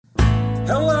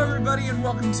Hello, everybody, and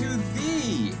welcome to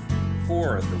the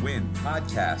For the Win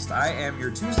podcast. I am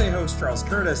your Tuesday host, Charles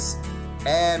Curtis,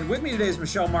 and with me today is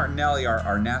Michelle Martinelli,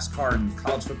 our NASCAR and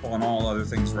college football and all other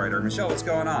things writer. Michelle, what's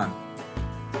going on?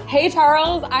 Hey,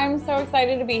 Charles. I'm so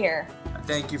excited to be here.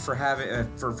 Thank you for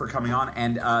for coming on,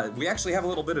 and we actually have a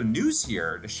little bit of news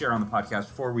here to share on the podcast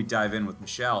before we dive in with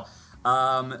Michelle.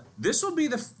 This will be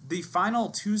the final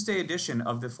Tuesday edition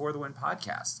of the For the Win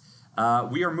podcast.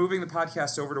 We are moving the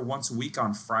podcast over to once a week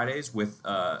on Fridays with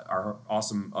our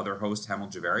awesome other host,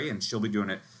 Hemel Javeri, and she'll be doing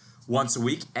it once a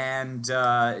week. And,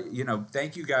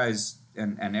 thank you guys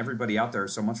and everybody out there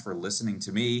so much for listening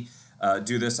to me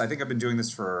do this. I think I've been doing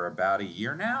this for about a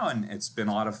year now, and it's been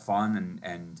a lot of fun,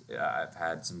 and I've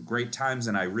had some great times,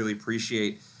 and I really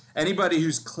appreciate anybody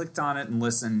who's clicked on it and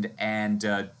listened.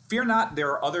 And fear not, there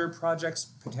are other projects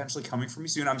potentially coming for me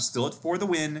soon. I'm still at For the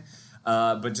Win,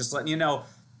 but just letting you know,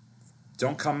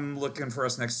 don't come looking for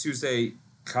us next Tuesday.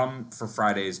 Come for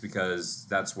Fridays because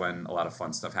that's when a lot of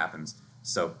fun stuff happens.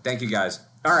 So thank you guys.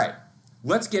 All right,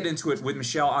 let's get into it with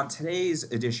Michelle. On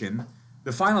today's edition,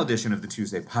 the final edition of the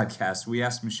Tuesday podcast, we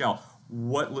asked Michelle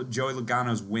what Joey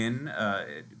Logano's win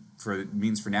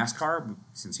means for NASCAR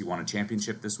since he won a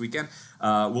championship this weekend.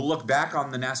 We'll look back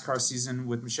on the NASCAR season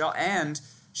with Michelle, and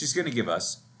she's going to give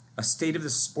us a State of the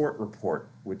Sport report,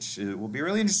 which will be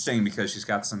really interesting because she's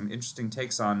got some interesting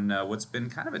takes on what's been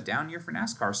kind of a down year for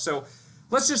NASCAR. So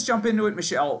let's just jump into it,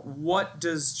 Michelle. What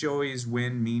does Joey's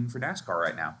win mean for NASCAR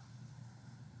right now?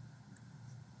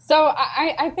 So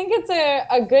I think it's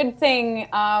a good thing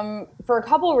for a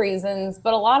couple reasons,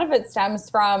 but a lot of it stems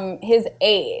from his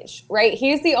age, right?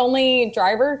 He's the only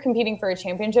driver competing for a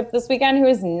championship this weekend who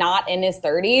is not in his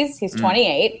 30s. He's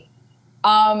 28.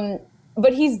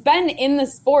 But he's been in the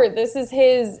sport. This is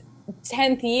his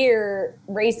 10th year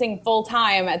racing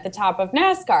full-time at the top of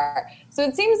NASCAR. So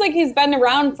it seems like he's been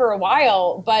around for a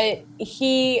while, but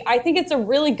I think it's a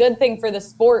really good thing for the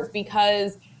sport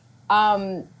because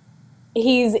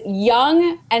he's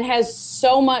young and has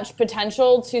so much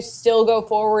potential to still go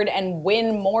forward and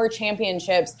win more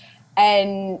championships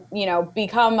and,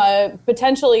 become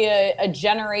potentially a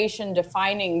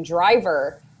generation-defining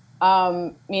driver.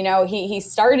 He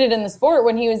started in the sport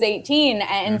when he was 18,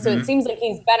 and so it seems like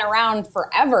he's been around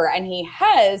forever, and he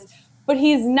has, but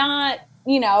he's not,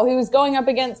 he was going up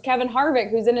against Kevin Harvick,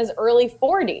 who's in his early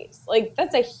 40s. Like,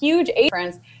 that's a huge age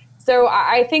difference. So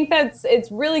I think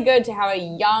it's really good to have a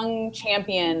young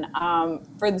champion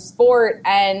for the sport,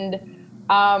 and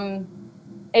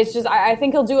it's just, I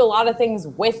think he'll do a lot of things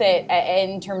with it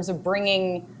in terms of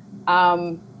bringing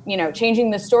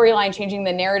changing the storyline, changing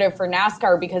the narrative for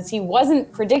NASCAR, because he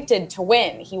wasn't predicted to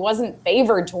win. He wasn't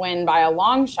favored to win by a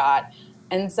long shot.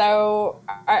 And so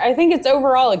I think it's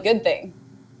overall a good thing.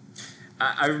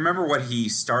 I remember when he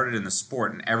started in the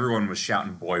sport and everyone was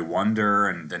shouting Boy Wonder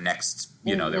and the next,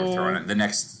 they were throwing it, the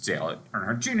next Dale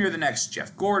Earnhardt Jr., the next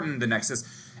Jeff Gordon, the next this.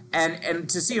 And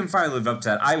to see him finally live up to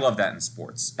that, I love that in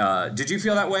sports. Did you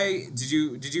feel that way? Did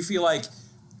you feel like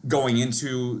going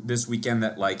into this weekend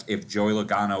that, like, if Joey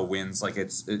Logano wins, like,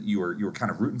 you were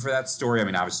kind of rooting for that story? I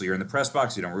mean, obviously you're in the press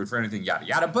box, you don't root for anything, yada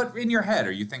yada, but in your head,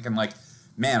 are you thinking like,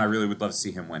 man, I really would love to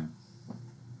see him win?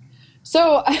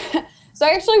 So I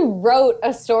actually wrote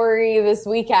a story this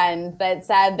weekend that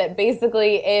said that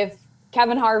basically if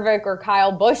Kevin Harvick or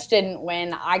Kyle Busch didn't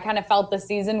win, I kind of felt the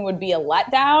season would be a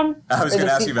letdown. I was going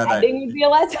to ask you about that. Would be a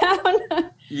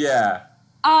letdown. Yeah.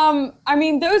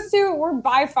 Those two were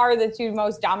by far the two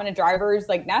most dominant drivers.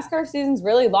 Like, NASCAR season's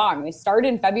really long. They started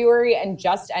in February and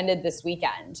just ended this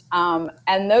weekend.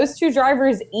 And those two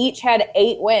drivers each had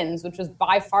 8 wins, which was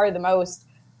by far the most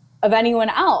of anyone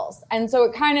else. And so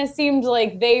it kind of seemed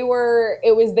like it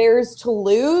was theirs to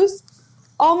lose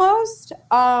almost.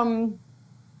 And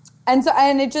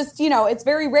it just, it's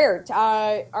very rare.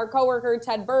 Our coworker,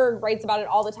 Ted Berg, writes about it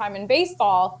all the time in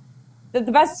baseball, that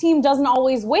the best team doesn't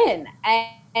always win.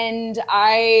 And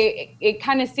it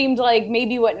kind of seemed like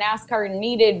maybe what NASCAR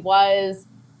needed was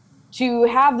to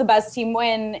have the best team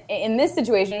win in this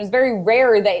situation. It was very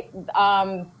rare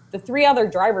that the 3 other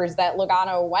drivers that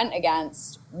Logano went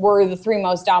against were the 3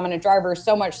 most dominant drivers,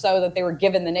 so much so that they were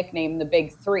given the nickname the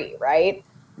Big Three, right?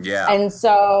 Yeah. And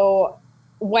so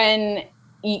when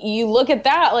you look at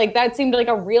that, like, that seemed like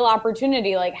a real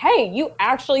opportunity. Like, hey, you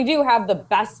actually do have the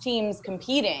best teams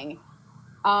competing.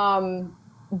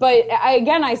 But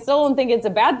I still don't think it's a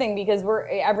bad thing because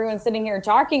everyone's sitting here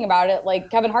talking about it. Like,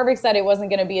 Kevin Harvick said it wasn't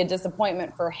going to be a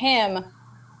disappointment for him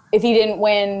if he didn't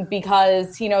win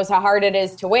because he knows how hard it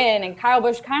is to win. And Kyle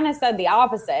Busch kind of said the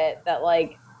opposite, that,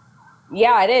 like,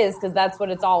 yeah, it is, because that's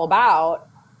what it's all about.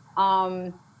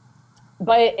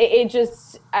 but it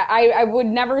just, I would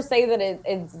never say that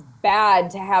it's bad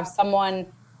to have someone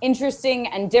interesting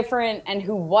and different and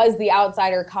who was the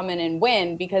outsider come in and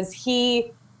win, because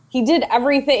he did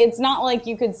everything. It's not like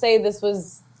you could say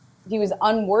he was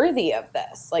unworthy of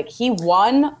this. Like, he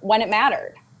won when it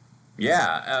mattered.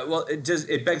 Yeah. Well,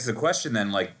 it begs the question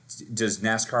then, like, does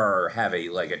NASCAR have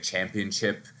a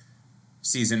championship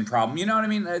season problem? You know what I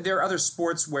mean? There are other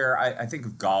sports where I think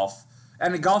of golf,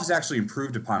 and golf has actually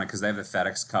improved upon it because they have the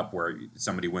FedEx Cup where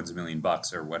somebody wins $1 million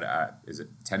or what? Is it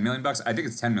 $10 million? I think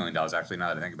it's $10 million actually. Now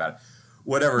that I think about it,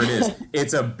 whatever it is,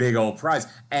 it's a big old prize,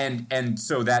 and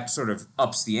so that sort of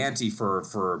ups the ante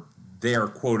for their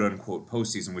quote unquote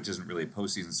postseason, which isn't really a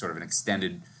postseason, sort of an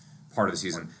extended part of the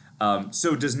season.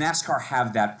 So does NASCAR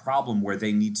have that problem where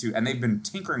they need to, and they've been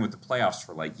tinkering with the playoffs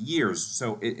for like years,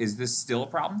 so is this still a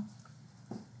problem?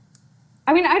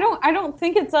 I mean, I don't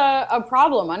think it's a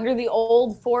problem. Under the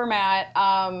old format,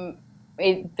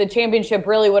 the championship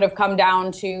really would have come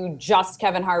down to just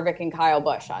Kevin Harvick and Kyle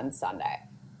Busch on Sunday.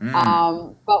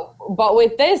 But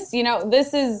with this,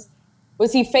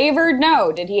 was he favored?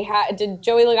 No. Did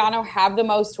Joey Logano have the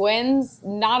most wins?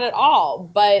 Not at all.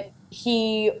 But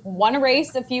he won a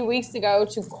race a few weeks ago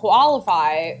to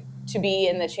qualify to be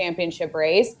in the championship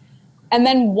race, and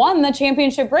then won the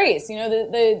championship race.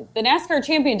 The NASCAR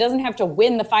champion doesn't have to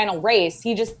win the final race.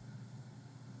 He just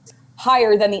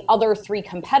higher than the other three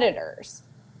competitors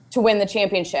to win the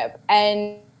championship.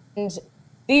 And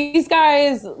these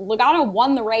guys, Logano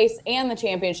won the race and the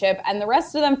championship, and the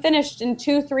rest of them finished in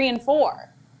 2, 3, and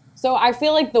 4. So I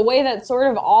feel like the way that sort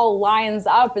of all lines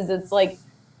up is it's like,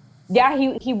 yeah,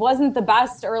 he wasn't the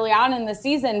best early on in the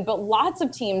season, but lots of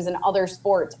teams in other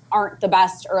sports aren't the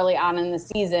best early on in the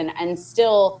season, and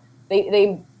still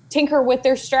they tinker with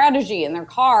their strategy and their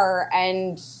car,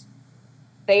 and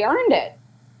they earned it.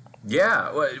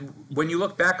 Yeah. When you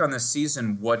look back on this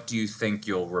season, what do you think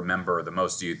you'll remember the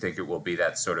most? Do you think it will be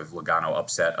that sort of Logano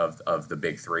upset of the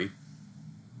big three?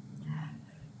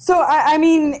 So, I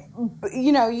mean,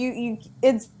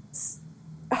 it's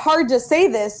hard to say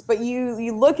this, but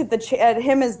you look at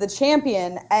him as the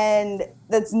champion, and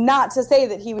that's not to say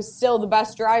that he was still the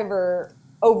best driver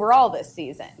overall this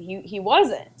season. He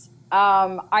wasn't.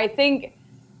 I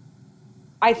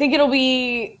think it'll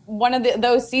be one of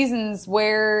those seasons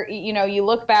where you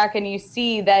look back and you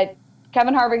see that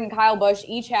Kevin Harvick and Kyle Busch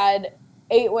each had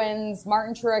 8 wins.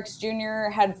 Martin Truex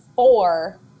Jr. had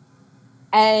 4.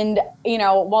 And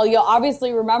while you'll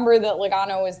obviously remember that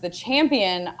Logano is the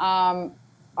champion,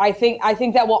 I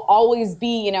think that will always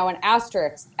be, an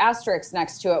asterisk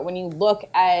next to it when you look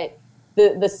at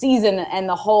the season and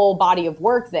the whole body of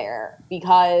work there,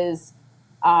 because,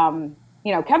 Kevin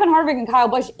Harvick and Kyle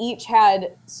Busch each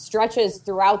had stretches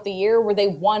throughout the year where they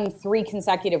won 3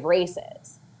 consecutive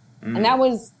races. And that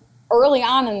was early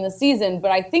on in the season.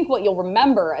 But I think what you'll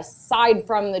remember, aside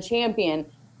from the champion,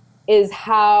 is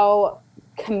how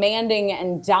commanding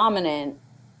and dominant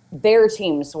their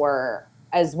teams were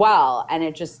as well, and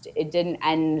it didn't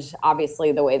end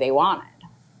obviously the way they wanted.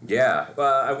 Yeah,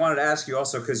 I wanted to ask you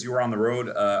also, because you were on the road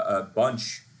a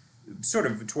bunch, sort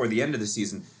of toward the end of the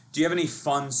season. Do you have any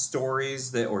fun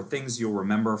stories or things you'll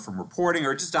remember from reporting,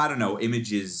 or just, I don't know,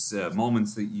 images,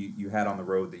 moments that you had on the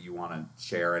road that you want to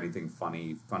share? Anything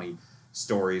funny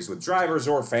stories with drivers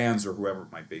or fans or whoever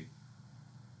it might be?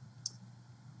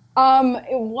 One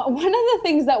of the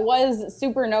things that was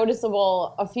super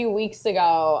noticeable a few weeks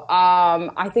ago,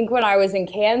 I think when I was in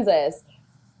Kansas,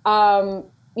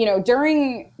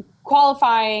 during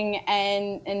qualifying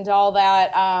and all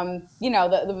that,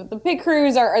 the pit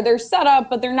crews they're set up,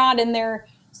 but they're not in their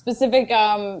specific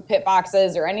pit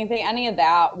boxes or any of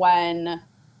that when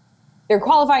they're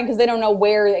qualifying, because they don't know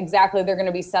where exactly they're going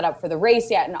to be set up for the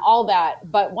race yet and all that.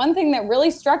 But one thing that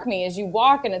really struck me is you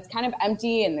walk and it's kind of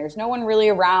empty and there's no one really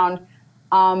around.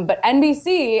 But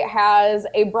NBC has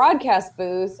a broadcast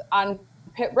booth on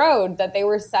pit road that they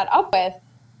were set up with.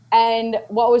 And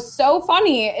what was so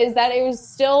funny is that it was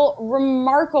still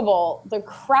remarkable, the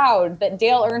crowd that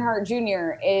Dale Earnhardt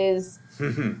Jr. is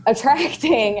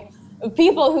attracting.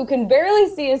 People who can barely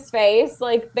see his face.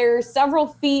 Like, they're several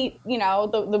feet,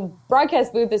 the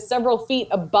broadcast booth is several feet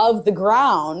above the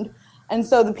ground. And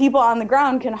so the people on the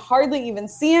ground can hardly even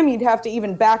see him. You'd have to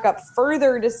even back up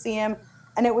further to see him.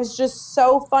 And it was just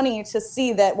so funny to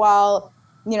see that while,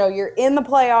 you're in the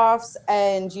playoffs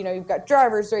and, you've got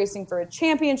drivers racing for a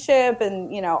championship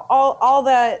and, all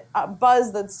that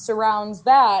buzz that surrounds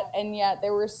that. And yet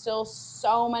there were still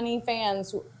so many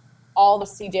fans who all to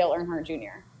see Dale Earnhardt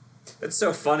Jr. It's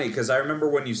so funny because I remember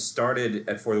when you started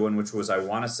at Formula One, which was, I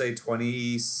want to say,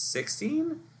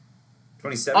 2016?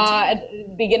 At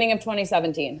the beginning of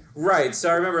 2017. Right. So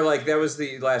I remember, like, that was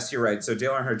the last year, right? So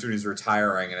Dale Earnhardt Jr. is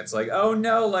retiring, and it's like, oh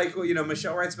no, like, well, you know,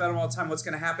 Michelle writes about him all the time. What's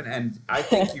going to happen? And I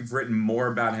think you've written more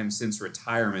about him since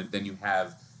retirement than you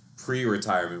have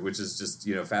pre-retirement, which is just,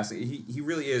 you know, fascinating. He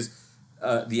really is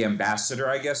the ambassador,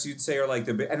 I guess you'd say, or like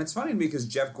and it's funny to me because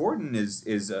Jeff Gordon is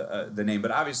the name,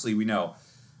 but obviously we know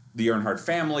the Earnhardt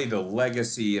family, the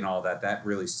legacy, and all that. That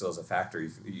really still is a factor.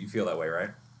 You feel that way, right?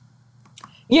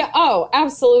 Yeah, oh,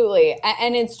 absolutely.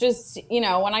 And it's just, you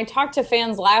know, when I talked to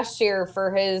fans last year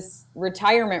for his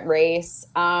retirement race,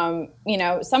 you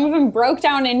know, some of them broke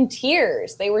down in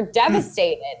tears. They were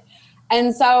devastated.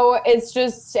 And so it's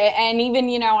just, and even,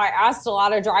 you know, I asked a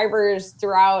lot of drivers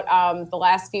throughout the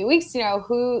last few weeks, you know,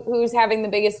 who's having the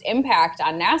biggest impact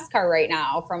on NASCAR right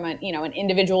now from a, you know, an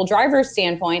individual driver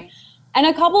standpoint. And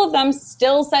a couple of them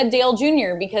still said Dale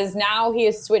Jr. because now he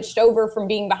has switched over from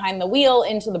being behind the wheel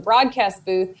into the broadcast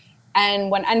booth.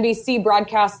 And when NBC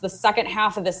broadcasts the second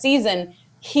half of the season,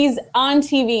 he's on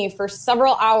TV for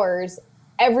several hours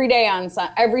every day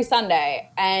every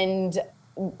Sunday. And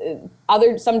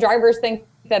some drivers think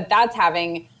that that's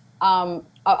having a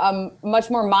much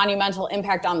more monumental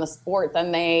impact on the sport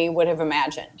than they would have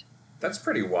imagined. That's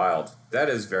pretty wild. That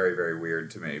is very, very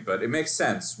weird to me. But it makes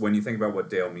sense when you think about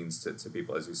what Dale means to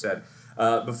people, as you said.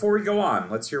 Before we go on,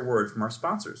 let's hear a word from our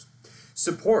sponsors.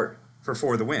 Support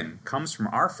for the Win comes from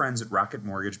our friends at Rocket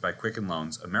Mortgage by Quicken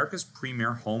Loans, America's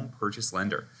premier home purchase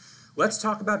lender. Let's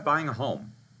talk about buying a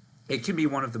home. It can be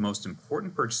one of the most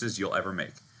important purchases you'll ever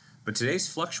make. But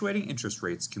today's fluctuating interest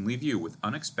rates can leave you with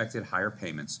unexpected higher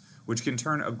payments, which can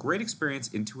turn a great experience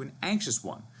into an anxious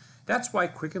one. That's why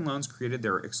Quicken Loans created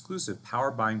their exclusive power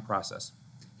buying process.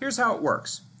 Here's how it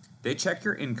works. They check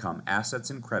your income, assets,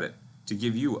 and credit to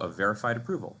give you a verified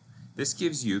approval. This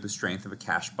gives you the strength of a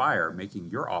cash buyer,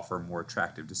 making your offer more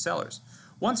attractive to sellers.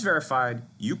 Once verified,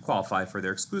 you qualify for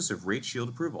their exclusive Rate Shield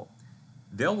approval.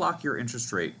 They'll lock your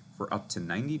interest rate for up to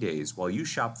 90 days while you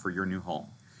shop for your new home.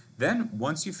 Then,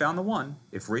 once you've found the one,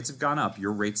 if rates have gone up,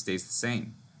 your rate stays the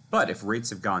same. But if rates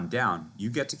have gone down,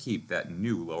 you get to keep that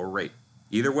new lower rate.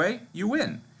 Either way, you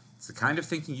win. It's the kind of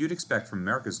thinking you'd expect from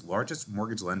America's largest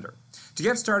mortgage lender. To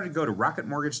get started, go to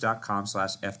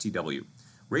rocketmortgage.com/FTW.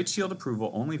 Rate Shield approval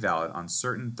only valid on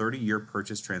certain 30-year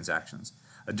purchase transactions.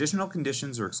 Additional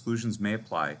conditions or exclusions may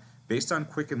apply based on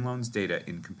Quicken Loans data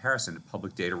in comparison to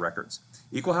public data records.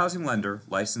 Equal housing lender,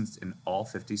 licensed in all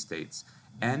 50 states.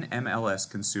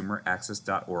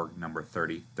 NMLSconsumeraccess.org, number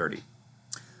 3030.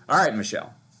 All right,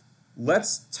 Michelle.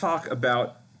 Let's talk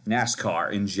about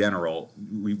NASCAR in general.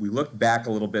 We looked back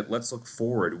a little bit. Let's look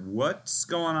forward. What's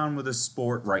going on with the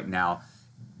sport right now?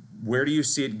 Where do you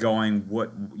see it going?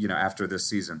 What, you know, after this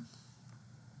season?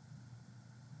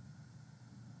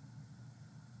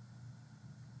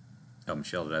 Oh,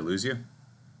 Michelle, did I lose you?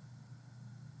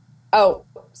 Oh,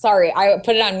 sorry. I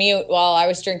put it on mute while I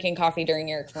was drinking coffee during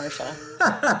your commercial.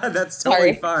 That's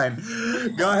totally fine.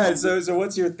 Go ahead. So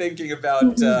what's your thinking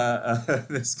about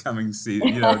this coming season,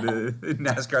 you know,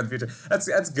 NASCAR in the future?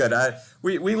 That's good.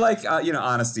 We like, you know,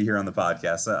 honesty here on the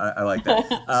podcast. I like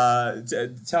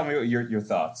that. Tell me your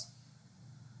thoughts.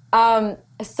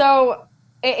 So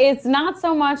it's not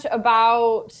so much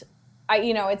about,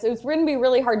 you know, it's going to be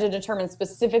really hard to determine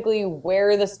specifically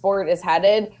where the sport is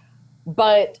headed,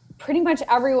 but pretty much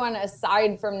everyone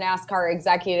aside from NASCAR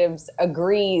executives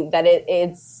agree that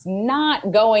it's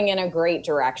not going in a great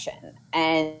direction.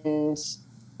 And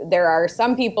there are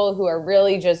some people who are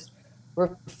really just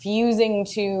refusing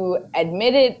to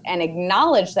admit it and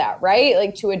acknowledge that, right?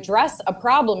 Like, to address a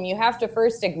problem, you have to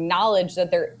first acknowledge that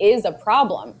there is a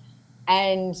problem.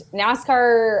 And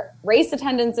NASCAR race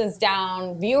attendance is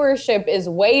down, viewership is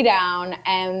way down,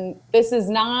 and this is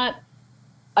not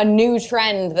a new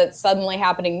trend that's suddenly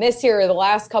happening this year or the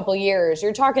last couple years.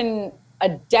 You're talking a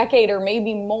decade or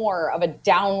maybe more of a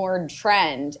downward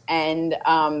trend, and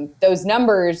those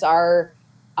numbers are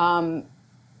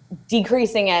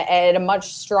decreasing at a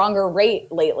much stronger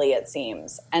rate lately, it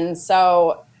seems. And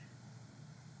so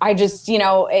I just, you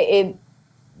know,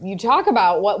 you talk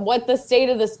about what the state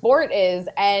of the sport is,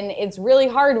 and it's really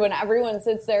hard when everyone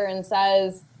sits there and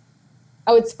says,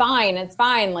 oh, it's fine.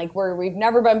 Like, we've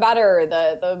never been better.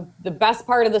 The best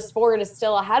part of the sport is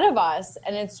still ahead of us.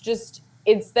 And it's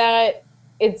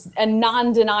a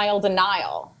non-denial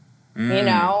denial, you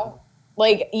know,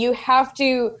 like, you have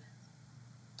to,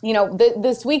 you know,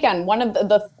 this weekend, one of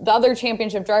the other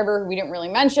championship driver who we didn't really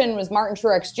mention was Martin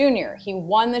Truex Jr. He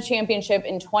won the championship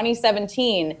in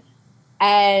 2017.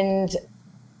 And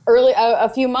a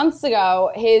few months ago,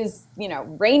 his, you know,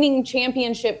 reigning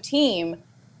championship team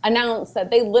announced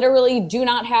that they literally do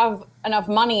not have enough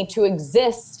money to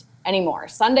exist anymore.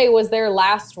 Sunday was their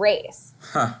last race.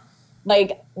 Huh.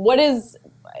 Like,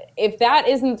 if that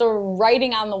isn't the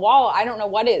writing on the wall, I don't know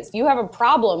what is. You have a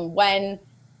problem when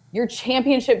your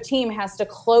championship team has to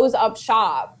close up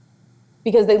shop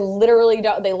because they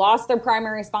lost their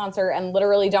primary sponsor and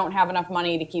literally don't have enough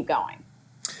money to keep going.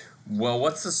 Well,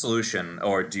 what's the solution,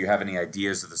 or do you have any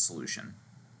ideas of the solution?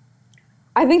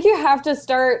 I think you have to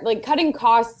start, like, cutting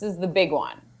costs is the big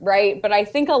one, right? But I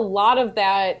think a lot of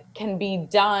that can be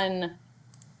done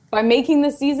by making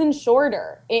the season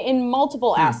shorter in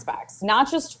multiple aspects, not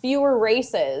just fewer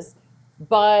races,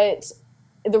 but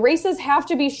the races have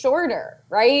to be shorter,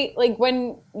 right? Like,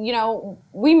 when,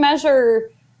 we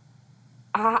measure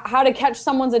how to catch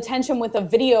someone's attention with a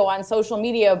video on social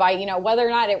media by, whether or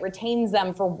not it retains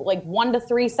them for like 1 to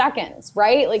 3 seconds,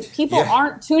 right? Like, people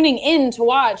aren't tuning in to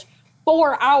watch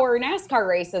 4-hour NASCAR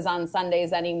races on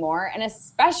Sundays anymore. And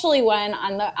especially when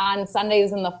on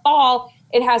Sundays in the fall,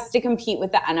 it has to compete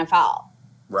with the NFL.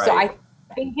 Right. So I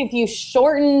think if you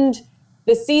shortened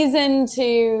the season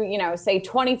to, say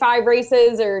 25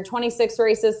 races or 26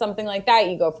 races, something like that,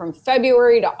 you go from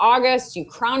February to August, you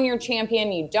crown your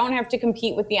champion, you don't have to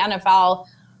compete with the NFL.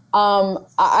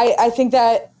 I think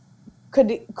that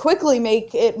could quickly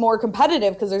make it more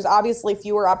competitive because there's obviously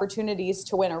fewer opportunities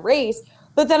to win a race.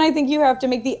 But then I think you have to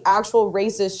make the actual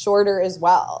races shorter as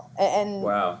well. And,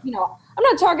 wow. I'm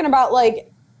not talking about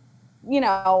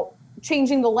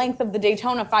changing the length of the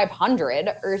Daytona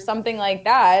 500 or something like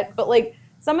that. But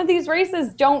some of these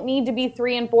races don't need to be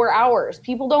 3 and 4 hours.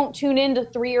 People don't tune into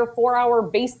 3 or 4 hour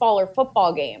baseball or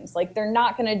football games. They're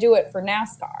not going to do it for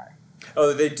NASCAR.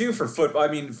 Oh, they do for football. I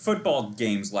mean, football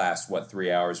games last,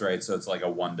 3 hours, right? So it's like a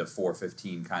 1 to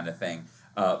 4:15 kind of thing.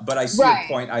 But I see your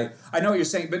point. I know what you're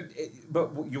saying,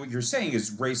 but what you're saying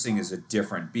is racing is a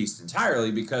different beast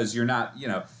entirely because you're not,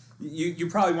 you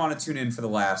probably want to tune in for the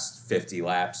last 50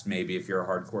 laps, maybe if you're a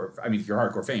hardcore. I mean, if you're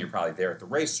a hardcore fan, you're probably there at the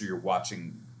race, so you're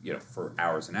watching, for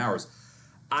hours and hours.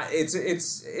 It's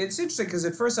interesting because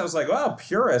at first I was like, well,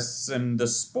 purists and the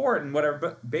sport and whatever,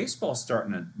 but baseball's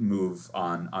starting to move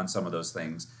on some of those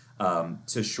things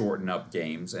to shorten up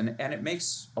games, and it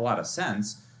makes a lot of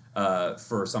sense.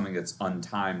 For something that's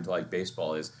untimed like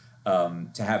baseball is,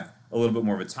 to have a little bit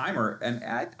more of a timer. And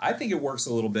I think it works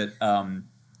a little bit.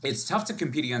 It's tough to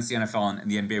compete against the NFL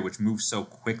and the NBA, which moves so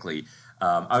quickly.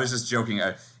 I was just joking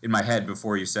in my head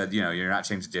before you said, you're not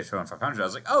changing the Daytona 500. I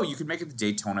was like, oh, you could make it the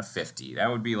Daytona 50. That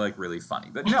would be really funny.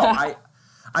 But no,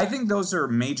 I think those are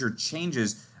major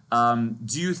changes.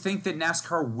 Do you think that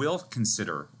NASCAR will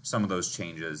consider some of those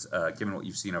changes, given what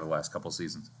you've seen over the last couple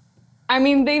seasons? I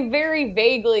mean, they very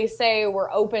vaguely say we're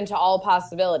open to all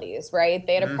possibilities, right?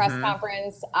 They had a press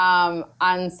conference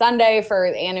on Sunday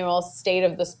for the annual State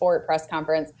of the Sport press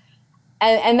conference.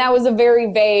 And that was a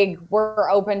very vague, we're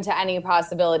open to any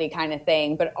possibility kind of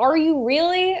thing. But are you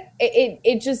really?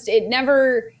 It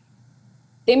never,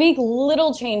 they make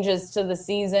little changes to the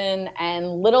season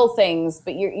and little things,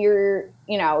 but you're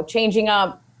changing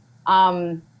up,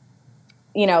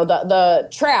 the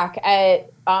track at,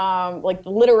 the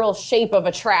literal shape of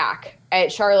a track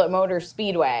at Charlotte Motor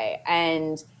Speedway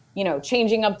and,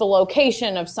 changing up the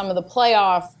location of some of the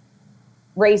playoff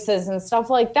races and stuff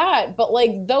like that. But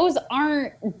those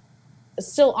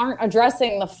still aren't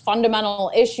addressing the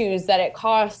fundamental issues that it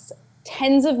costs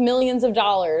tens of millions of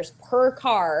dollars per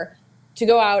car to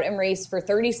go out and race for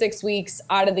 36 weeks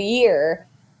out of the year.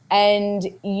 And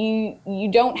you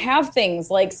don't have things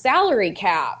like salary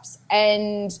caps,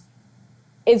 and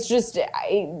it's just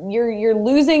you're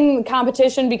losing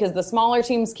competition because the smaller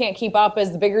teams can't keep up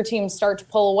as the bigger teams start to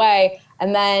pull away,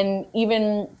 and then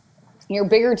even your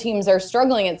bigger teams are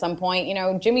struggling at some point.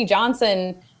 Jimmy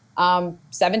Johnson,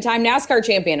 7-time NASCAR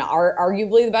champion,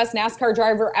 arguably the best NASCAR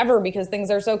driver ever because things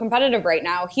are so competitive right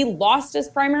now. He lost his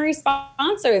primary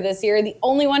sponsor this year, the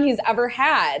only one he's ever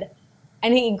had.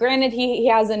 And he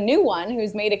has a new one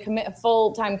who's made a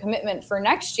full-time commitment for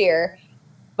next year.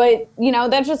 But,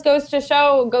 that just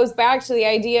goes back to the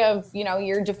idea of,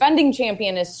 your defending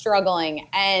champion is struggling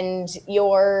and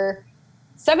your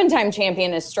 7-time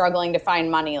champion is struggling to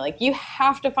find money. You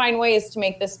have to find ways to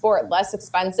make this sport less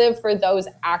expensive for those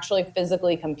actually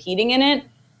physically competing in it.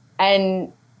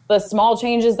 And the small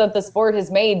changes that the sport has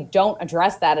made don't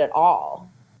address that at all.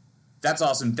 That's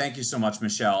awesome. Thank you so much,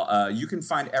 Michelle. You can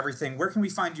find everything. Where can we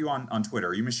find you on Twitter?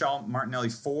 Are you Michelle Martinelli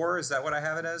 4? Is that what I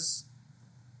have it as?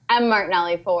 M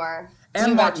Martinelli 4.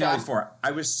 M Martinelli 4.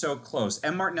 I was so close.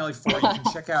 M Martinelli 4. You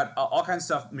can check out all kinds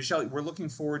of stuff. Michelle, we're looking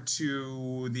forward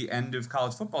to the end of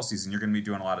college football season. You're going to be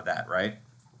doing a lot of that, right?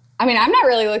 I mean, I'm not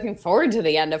really looking forward to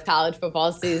the end of college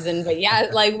football season, but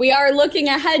yeah, like we are looking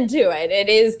ahead to it. It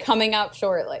is coming up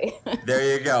shortly.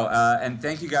 There you go. And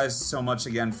thank you guys so much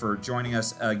again for joining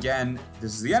us again.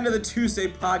 This is the end of the Tuesday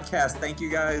podcast. Thank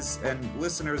you guys and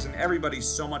listeners and everybody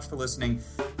so much for listening.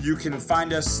 You can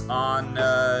find us on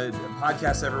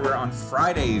podcasts everywhere on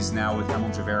Fridays now with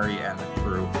Emil Javeri and the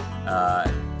crew.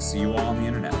 See you all on the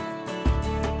internet.